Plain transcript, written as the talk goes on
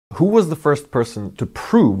Who was the first person to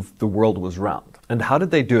prove the world was round? And how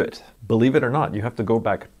did they do it? Believe it or not, you have to go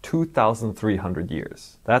back 2,300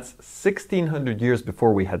 years. That's 1,600 years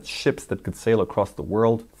before we had ships that could sail across the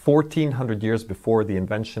world, 1,400 years before the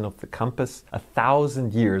invention of the compass,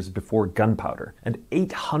 1,000 years before gunpowder, and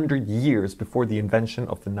 800 years before the invention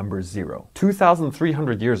of the number 0.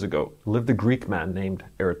 2,300 years ago lived a Greek man named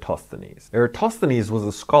Eratosthenes. Eratosthenes was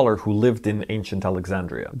a scholar who lived in ancient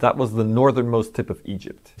Alexandria. That was the northernmost tip of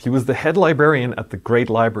Egypt. He was the head librarian at the Great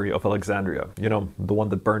Library of Alexandria, you know, the one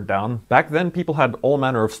that burned down. Back then, people had all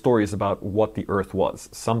manner of stories about what the Earth was.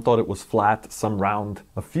 Some thought it was flat, some round.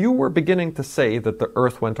 A few were beginning to say that the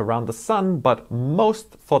Earth went around the sun, but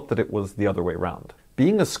most thought that it was the other way around.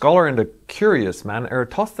 Being a scholar and a curious man,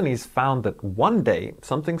 Eratosthenes found that one day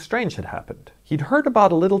something strange had happened. He'd heard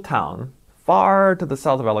about a little town far to the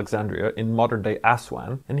south of Alexandria in modern-day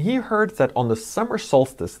Aswan, and he heard that on the summer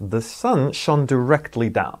solstice the sun shone directly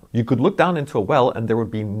down. You could look down into a well and there would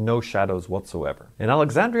be no shadows whatsoever. In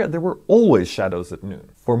Alexandria there were always shadows at noon.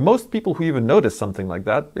 For most people who even noticed something like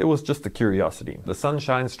that, it was just a curiosity. The sun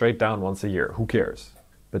shines straight down once a year, who cares?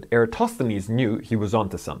 But Eratosthenes knew he was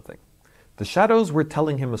onto something. The shadows were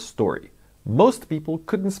telling him a story. Most people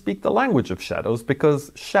couldn't speak the language of shadows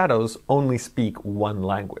because shadows only speak one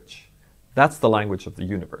language. That's the language of the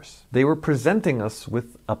universe. They were presenting us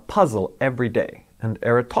with a puzzle every day, and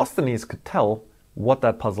Eratosthenes could tell what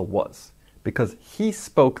that puzzle was, because he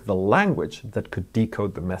spoke the language that could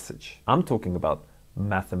decode the message. I'm talking about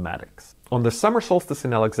mathematics. On the summer solstice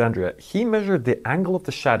in Alexandria, he measured the angle of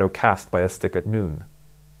the shadow cast by a stick at noon.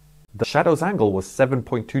 The shadow's angle was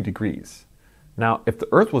 7.2 degrees. Now, if the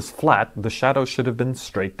Earth was flat, the shadow should have been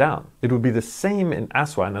straight down. It would be the same in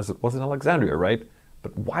Aswan as it was in Alexandria, right?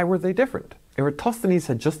 But why were they different? Eratosthenes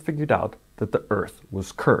had just figured out that the Earth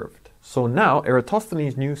was curved. So now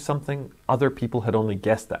Eratosthenes knew something other people had only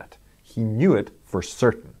guessed at. He knew it for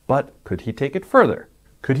certain. But could he take it further?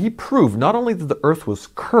 Could he prove not only that the Earth was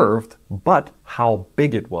curved, but how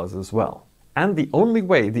big it was as well? And the only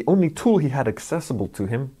way, the only tool he had accessible to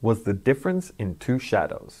him was the difference in two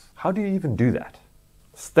shadows. How do you even do that?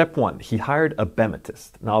 Step 1. He hired a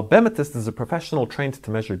bemetist. Now, a bemetist is a professional trained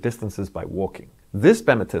to measure distances by walking. This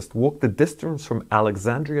bemetist walked the distance from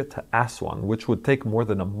Alexandria to Aswan, which would take more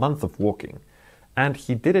than a month of walking. And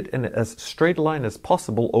he did it in as straight a line as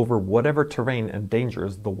possible over whatever terrain and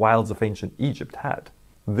dangers the wilds of ancient Egypt had.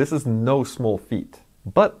 This is no small feat.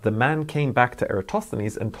 But the man came back to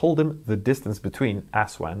Eratosthenes and told him the distance between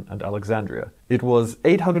Aswan and Alexandria. It was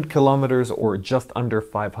 800 kilometers or just under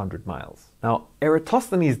 500 miles. Now,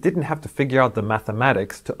 Eratosthenes didn't have to figure out the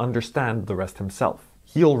mathematics to understand the rest himself.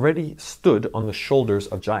 He already stood on the shoulders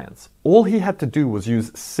of giants. All he had to do was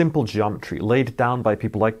use simple geometry laid down by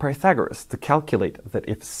people like Pythagoras to calculate that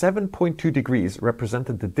if 7.2 degrees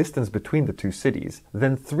represented the distance between the two cities,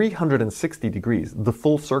 then 360 degrees, the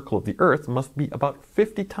full circle of the Earth, must be about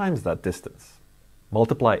 50 times that distance.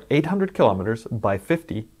 Multiply 800 kilometers by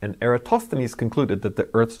 50, and Eratosthenes concluded that the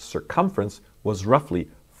Earth's circumference was roughly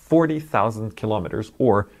 40,000 kilometers,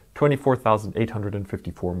 or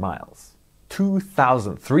 24,854 miles.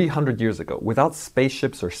 2,300 years ago, without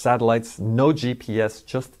spaceships or satellites, no GPS,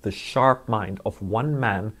 just the sharp mind of one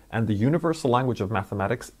man and the universal language of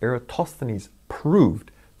mathematics, Eratosthenes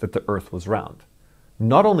proved that the Earth was round.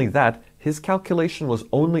 Not only that, his calculation was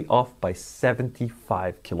only off by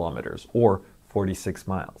 75 kilometers, or 46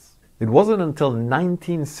 miles. It wasn't until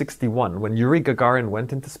 1961, when Yuri Gagarin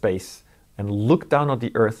went into space and looked down on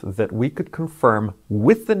the Earth, that we could confirm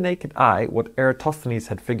with the naked eye what Eratosthenes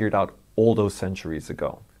had figured out all those centuries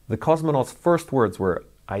ago. The cosmonaut's first words were,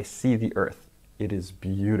 "I see the Earth. It is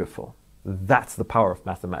beautiful." That's the power of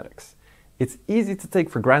mathematics. It's easy to take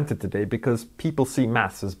for granted today because people see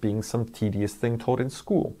maths as being some tedious thing taught in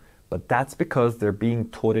school, but that's because they're being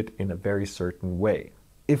taught it in a very certain way.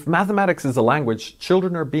 If mathematics is a language,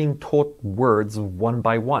 children are being taught words one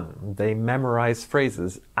by one. They memorize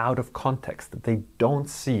phrases out of context. They don't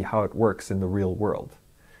see how it works in the real world.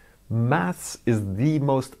 Maths is the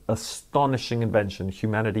most astonishing invention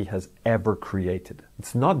humanity has ever created.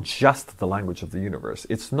 It's not just the language of the universe.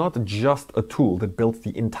 It's not just a tool that built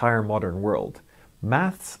the entire modern world.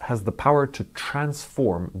 Maths has the power to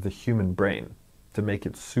transform the human brain, to make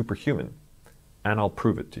it superhuman. And I'll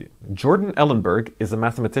prove it to you. Jordan Ellenberg is a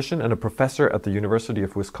mathematician and a professor at the University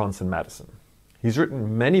of Wisconsin-Madison. He's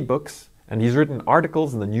written many books, and he's written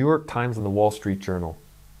articles in the New York Times and the Wall Street Journal.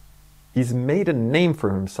 He's made a name for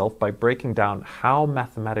himself by breaking down how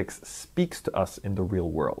mathematics speaks to us in the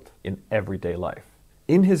real world, in everyday life.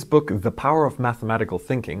 In his book, The Power of Mathematical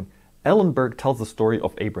Thinking, Ellenberg tells the story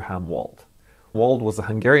of Abraham Wald. Wald was a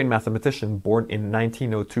Hungarian mathematician born in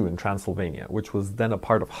 1902 in Transylvania, which was then a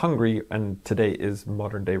part of Hungary and today is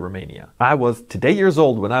modern-day Romania. I was today years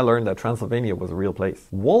old when I learned that Transylvania was a real place.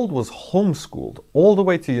 Wald was homeschooled all the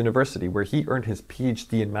way to university, where he earned his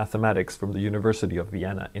PhD in mathematics from the University of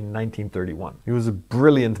Vienna in 1931. He was a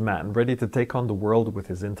brilliant man, ready to take on the world with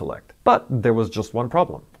his intellect. But there was just one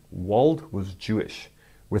problem. Wald was Jewish.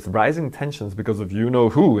 With rising tensions because of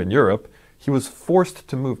you-know-who in Europe, he was forced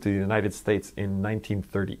to move to the United States in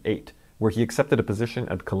 1938, where he accepted a position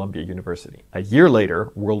at Columbia University. A year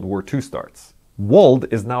later, World War II starts.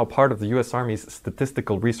 Wald is now part of the US Army's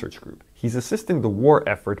Statistical Research Group. He's assisting the war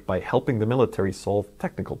effort by helping the military solve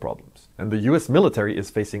technical problems. And the US military is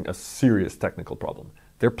facing a serious technical problem.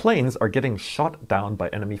 Their planes are getting shot down by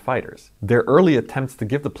enemy fighters. Their early attempts to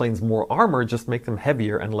give the planes more armor just make them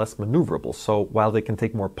heavier and less maneuverable, so while they can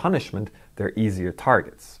take more punishment, they're easier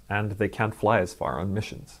targets, and they can't fly as far on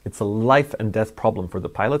missions. It's a life and death problem for the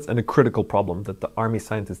pilots and a critical problem that the Army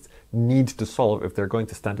scientists need to solve if they're going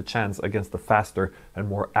to stand a chance against the faster and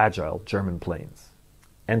more agile German planes.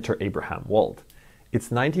 Enter Abraham Wald. It's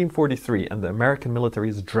 1943 and the American military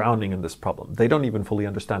is drowning in this problem. They don't even fully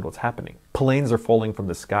understand what's happening. Planes are falling from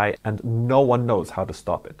the sky and no one knows how to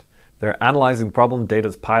stop it. They're analyzing the problem,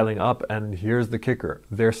 data's piling up, and here's the kicker.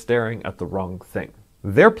 They're staring at the wrong thing.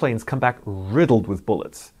 Their planes come back riddled with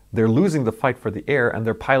bullets. They're losing the fight for the air and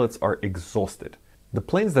their pilots are exhausted. The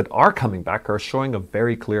planes that are coming back are showing a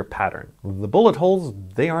very clear pattern. The bullet holes,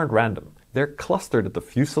 they aren't random. They're clustered at the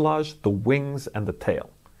fuselage, the wings, and the tail.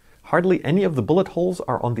 Hardly any of the bullet holes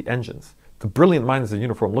are on the engines. The brilliant minds in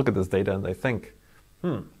uniform look at this data and they think,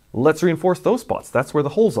 let's reinforce those spots. That's where the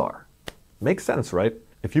holes are. Makes sense, right?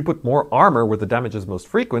 If you put more armor where the damage is most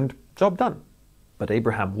frequent, job done. But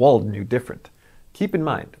Abraham Wald knew different. Keep in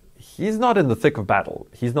mind, he's not in the thick of battle.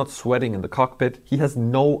 He's not sweating in the cockpit. He has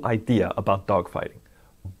no idea about dogfighting.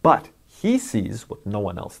 But he sees what no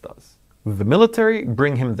one else does. The military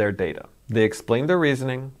bring him their data. They explain their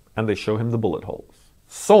reasoning and they show him the bullet holes.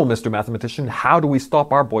 So, Mr. Mathematician, how do we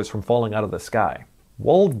stop our boys from falling out of the sky?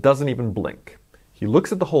 Wald doesn't even blink. He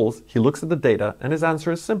looks at the holes, he looks at the data, and his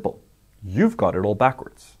answer is simple. You've got it all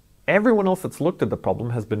backwards. Everyone else that's looked at the problem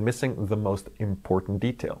has been missing the most important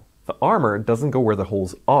detail. The armor doesn't go where the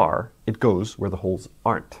holes are, it goes where the holes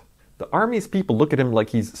aren't. The Army's people look at him like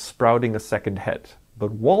he's sprouting a second head.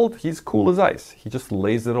 But Wald, he's cool as ice. He just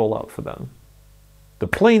lays it all out for them. The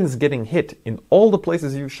planes getting hit in all the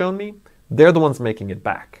places you've shown me, they're the ones making it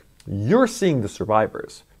back. You're seeing the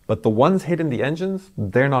survivors, but the ones hit in the engines,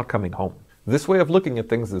 they're not coming home. This way of looking at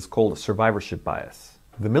things is called survivorship bias.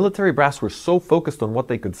 The military brass were so focused on what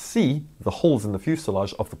they could see, the holes in the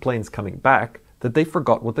fuselage of the planes coming back, that they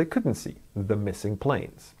forgot what they couldn't see, the missing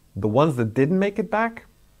planes. The ones that didn't make it back,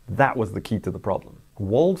 that was the key to the problem.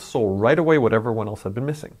 Wald saw right away what everyone else had been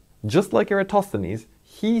missing. Just like Eratosthenes,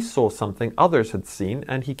 he saw something others had seen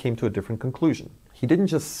and he came to a different conclusion. He didn't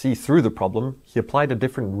just see through the problem, he applied a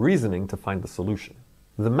different reasoning to find the solution.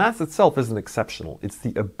 The math itself isn't exceptional, it's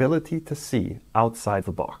the ability to see outside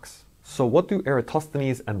the box. So what do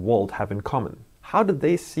Eratosthenes and Wald have in common? How did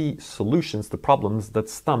they see solutions to problems that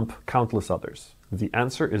stump countless others? The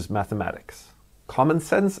answer is mathematics. Common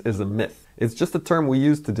sense is a myth. It's just a term we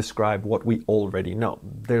use to describe what we already know.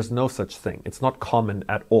 There's no such thing. It's not common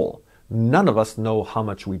at all. None of us know how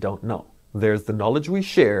much we don't know. There's the knowledge we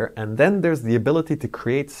share, and then there's the ability to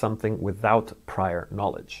create something without prior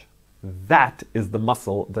knowledge. That is the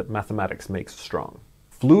muscle that mathematics makes strong.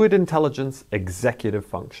 Fluid intelligence, executive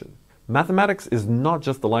function. Mathematics is not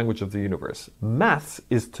just the language of the universe. Maths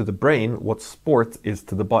is to the brain what sport is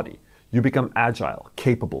to the body. You become agile,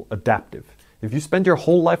 capable, adaptive. If you spend your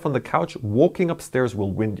whole life on the couch, walking upstairs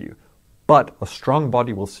will wind you. But a strong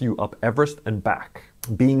body will see you up Everest and back.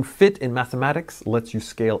 Being fit in mathematics lets you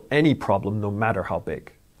scale any problem no matter how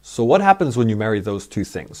big. So what happens when you marry those two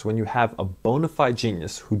things? When you have a bona fide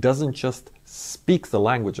genius who doesn't just speak the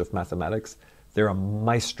language of mathematics, they're a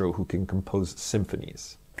maestro who can compose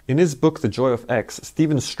symphonies. In his book The Joy of X,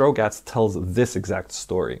 Stephen Strogatz tells this exact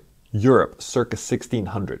story. Europe, circa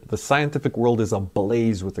 1600. The scientific world is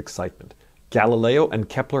ablaze with excitement. Galileo and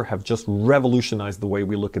Kepler have just revolutionized the way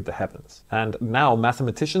we look at the heavens. And now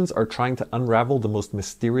mathematicians are trying to unravel the most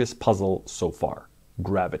mysterious puzzle so far: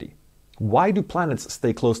 gravity. Why do planets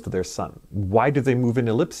stay close to their sun? Why do they move in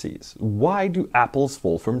ellipses? Why do apples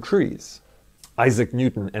fall from trees? Isaac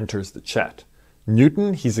Newton enters the chat.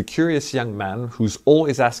 Newton, he's a curious young man who's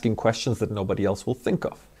always asking questions that nobody else will think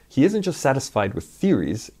of. He isn't just satisfied with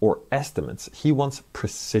theories or estimates, he wants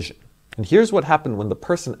precision. And here's what happened when the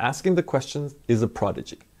person asking the questions is a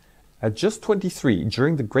prodigy. At just 23,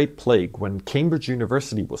 during the Great Plague, when Cambridge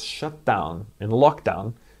University was shut down in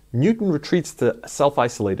lockdown, Newton retreats to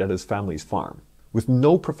self-isolate at his family's farm. With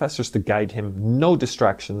no professors to guide him, no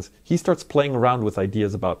distractions, he starts playing around with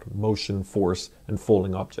ideas about motion, force, and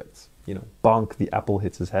falling objects. Bonk, the apple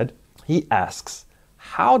hits his head. He asks,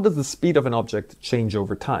 how does the speed of an object change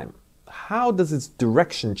over time? How does its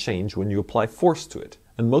direction change when you apply force to it?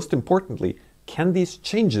 And most importantly, can these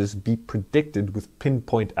changes be predicted with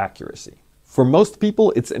pinpoint accuracy? For most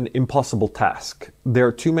people, it's an impossible task. There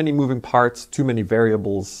are too many moving parts, too many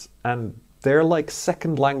variables, and they're like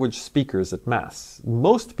second language speakers at maths.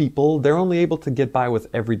 Most people, they're only able to get by with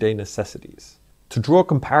everyday necessities. To draw a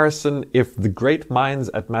comparison, if the great minds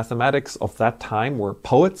at mathematics of that time were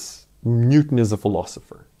poets, Newton is a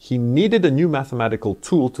philosopher. He needed a new mathematical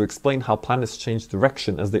tool to explain how planets change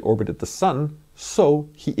direction as they orbited the sun, so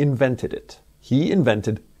he invented it. He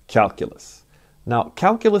invented calculus. Now,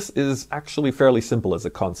 calculus is actually fairly simple as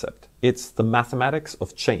a concept. It's the mathematics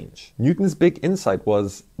of change. Newton's big insight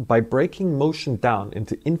was, by breaking motion down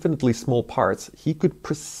into infinitely small parts, he could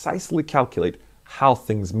precisely calculate how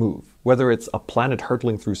things move, whether it's a planet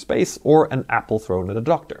hurtling through space or an apple thrown at a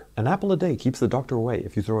doctor. An apple a day keeps the doctor away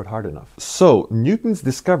if you throw it hard enough. So, Newton's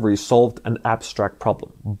discovery solved an abstract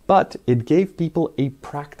problem, but it gave people a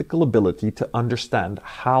practical ability to understand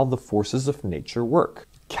how the forces of nature work.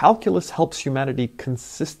 Calculus helps humanity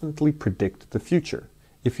consistently predict the future.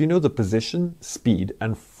 If you know the position, speed,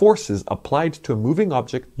 and forces applied to a moving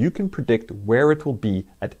object, you can predict where it will be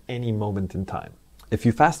at any moment in time. If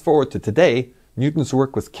you fast forward to today, Newton's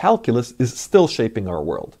work with calculus is still shaping our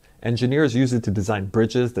world. Engineers use it to design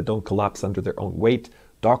bridges that don't collapse under their own weight.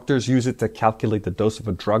 Doctors use it to calculate the dose of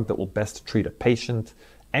a drug that will best treat a patient.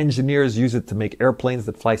 Engineers use it to make airplanes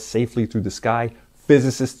that fly safely through the sky.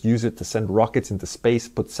 Physicists use it to send rockets into space,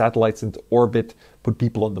 put satellites into orbit, put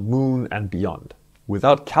people on the moon, and beyond.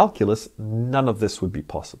 Without calculus, none of this would be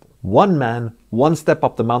possible. One man, one step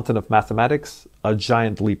up the mountain of mathematics, a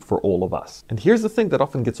giant leap for all of us. And here's the thing that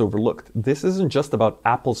often gets overlooked. This isn't just about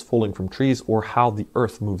apples falling from trees or how the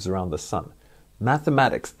earth moves around the sun.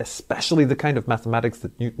 Mathematics, especially the kind of mathematics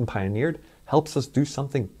that Newton pioneered, helps us do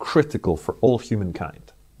something critical for all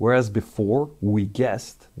humankind. Whereas before we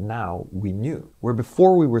guessed, now we knew. Where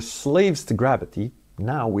before we were slaves to gravity,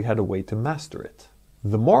 now we had a way to master it.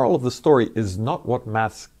 The moral of the story is not what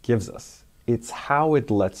maths gives us, it's how it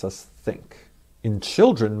lets us think. In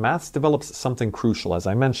children, maths develops something crucial, as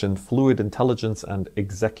I mentioned, fluid intelligence and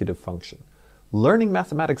executive function. Learning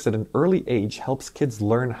mathematics at an early age helps kids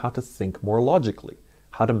learn how to think more logically,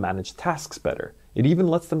 how to manage tasks better. It even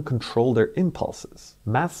lets them control their impulses.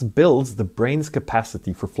 Maths builds the brain's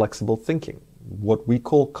capacity for flexible thinking. What we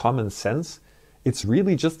call common sense, it's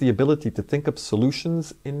really just the ability to think up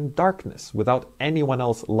solutions in darkness without anyone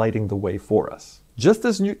else lighting the way for us. Just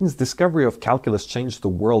as Newton's discovery of calculus changed the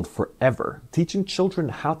world forever, teaching children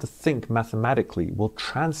how to think mathematically will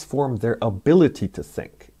transform their ability to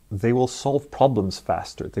think. They will solve problems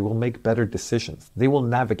faster, they will make better decisions, they will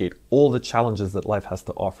navigate all the challenges that life has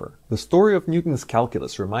to offer. The story of Newton's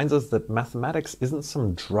calculus reminds us that mathematics isn't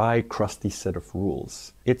some dry, crusty set of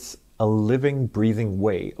rules. It's a living, breathing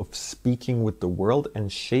way of speaking with the world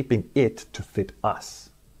and shaping it to fit us.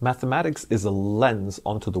 Mathematics is a lens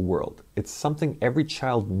onto the world. It's something every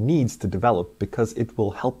child needs to develop because it will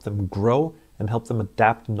help them grow and help them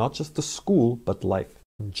adapt not just to school, but life.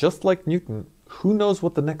 Just like Newton, who knows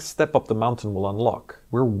what the next step up the mountain will unlock?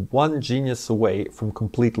 We're one genius away from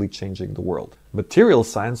completely changing the world. Material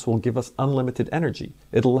science will give us unlimited energy.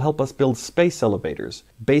 It'll help us build space elevators,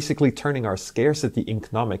 basically turning our scarcity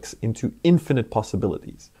economics into infinite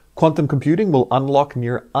possibilities. Quantum computing will unlock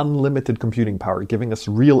near unlimited computing power, giving us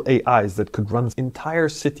real AIs that could run entire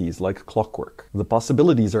cities like clockwork. The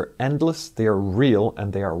possibilities are endless, they are real,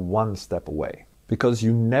 and they are one step away. Because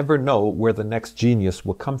you never know where the next genius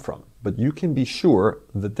will come from, but you can be sure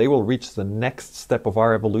that they will reach the next step of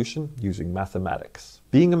our evolution using mathematics.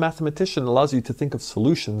 Being a mathematician allows you to think of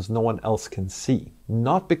solutions no one else can see.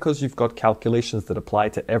 Not because you've got calculations that apply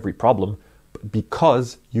to every problem, but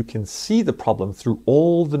because you can see the problem through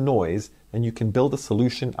all the noise and you can build a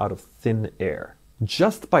solution out of thin air.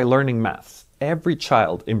 Just by learning maths, every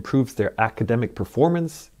child improves their academic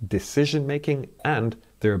performance, decision-making, and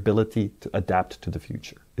their ability to adapt to the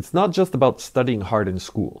future. It's not just about studying hard in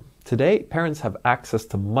school. Today, parents have access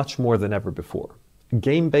to much more than ever before.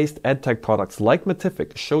 Game-based edtech products like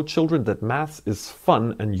Matific show children that maths is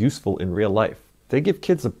fun and useful in real life. They give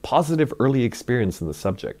kids a positive early experience in the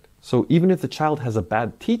subject. So even if the child has a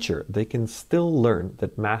bad teacher, they can still learn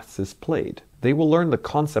that maths is played. They will learn the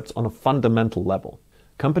concepts on a fundamental level.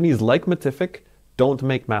 Companies like Matific don't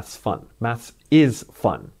make maths fun. Maths is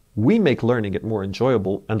fun. We make learning it more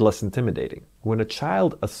enjoyable and less intimidating. When a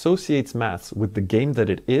child associates maths with the game that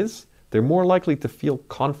it is, they're more likely to feel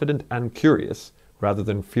confident and curious rather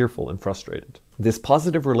than fearful and frustrated. This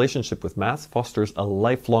positive relationship with maths fosters a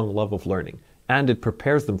lifelong love of learning, and it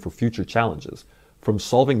prepares them for future challenges, from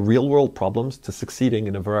solving real-world problems to succeeding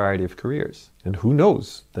in a variety of careers. And who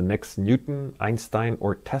knows, the next Newton, Einstein,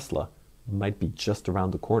 or Tesla might be just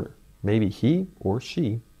around the corner. Maybe he or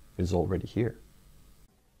she is already here.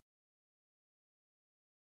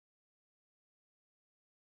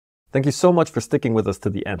 Thank you so much for sticking with us to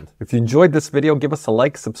the end. If you enjoyed this video, give us a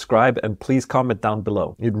like, subscribe, and please comment down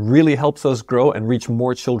below. It really helps us grow and reach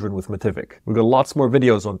more children with Matific. We've got lots more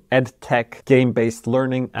videos on ed tech, game-based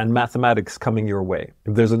learning, and mathematics coming your way.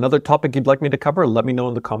 If there's another topic you'd like me to cover, let me know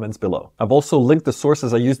in the comments below. I've also linked the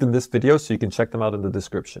sources I used in this video so you can check them out in the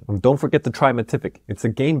description. And don't forget to try Matific. It's a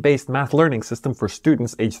game-based math learning system for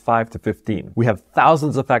students aged 5 to 15. We have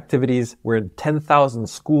thousands of activities. We're in 10,000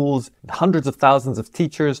 schools, hundreds of thousands of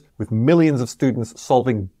teachers, with millions of students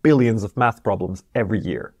solving billions of math problems every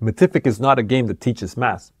year. Matific is not a game that teaches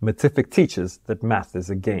math. Matific teaches that math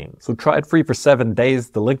is a game. So try it free for 7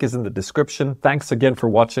 days. The link is in the description. Thanks again for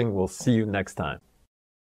watching. We'll see you next time.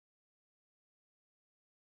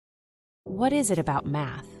 What is it about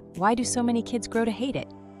math? Why do so many kids grow to hate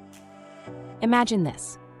it? Imagine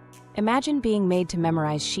this. Imagine being made to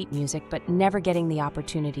memorize sheet music but never getting the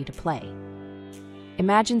opportunity to play.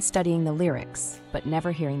 Imagine studying the lyrics, but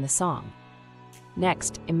never hearing the song.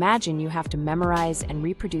 Next, imagine you have to memorize and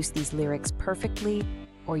reproduce these lyrics perfectly,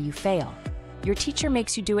 or you fail. Your teacher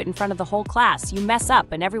makes you do it in front of the whole class. You mess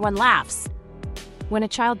up and everyone laughs. When a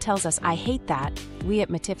child tells us, "I hate that," we at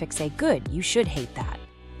Matific say, "Good, you should hate that.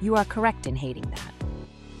 You are correct in hating that."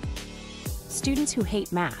 Students who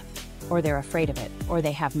hate math, or they're afraid of it, or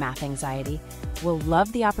they have math anxiety, will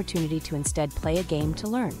love the opportunity to instead play a game to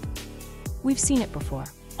learn. We've seen it before,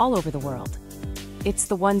 all over the world. It's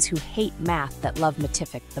the ones who hate math that love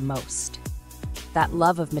Matific the most. That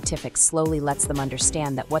love of Matific slowly lets them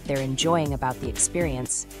understand that what they're enjoying about the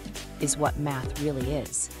experience is what math really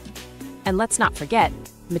is. And let's not forget,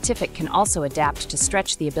 Matific can also adapt to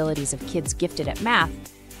stretch the abilities of kids gifted at math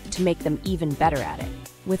to make them even better at it.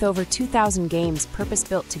 With over 2,000 games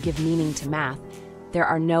purpose-built to give meaning to math, there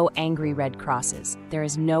are no angry red crosses. There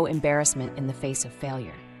is no embarrassment in the face of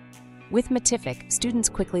failure. With Matific, students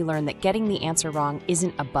quickly learn that getting the answer wrong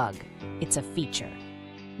isn't a bug, it's a feature.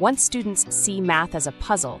 Once students see math as a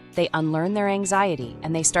puzzle, they unlearn their anxiety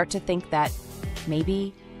and they start to think that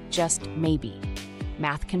maybe, just maybe,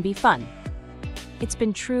 math can be fun. It's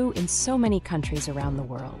been true in so many countries around the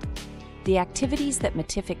world. The activities that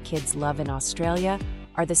Matific kids love in Australia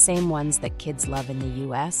are the same ones that kids love in the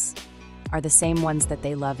US, are the same ones that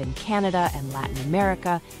they love in Canada and Latin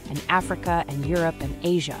America and Africa and Europe and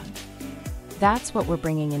Asia. That's what we're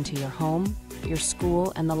bringing into your home, your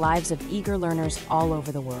school, and the lives of eager learners all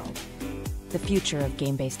over the world. The future of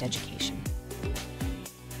game-based education.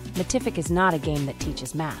 Matific is not a game that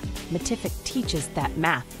teaches math. Matific teaches that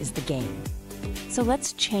math is the game. So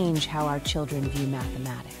let's change how our children view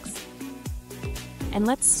mathematics. And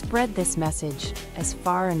let's spread this message as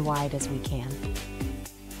far and wide as we can.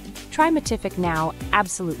 Try Matific now,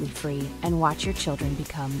 absolutely free, and watch your children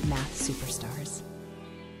become math superstars.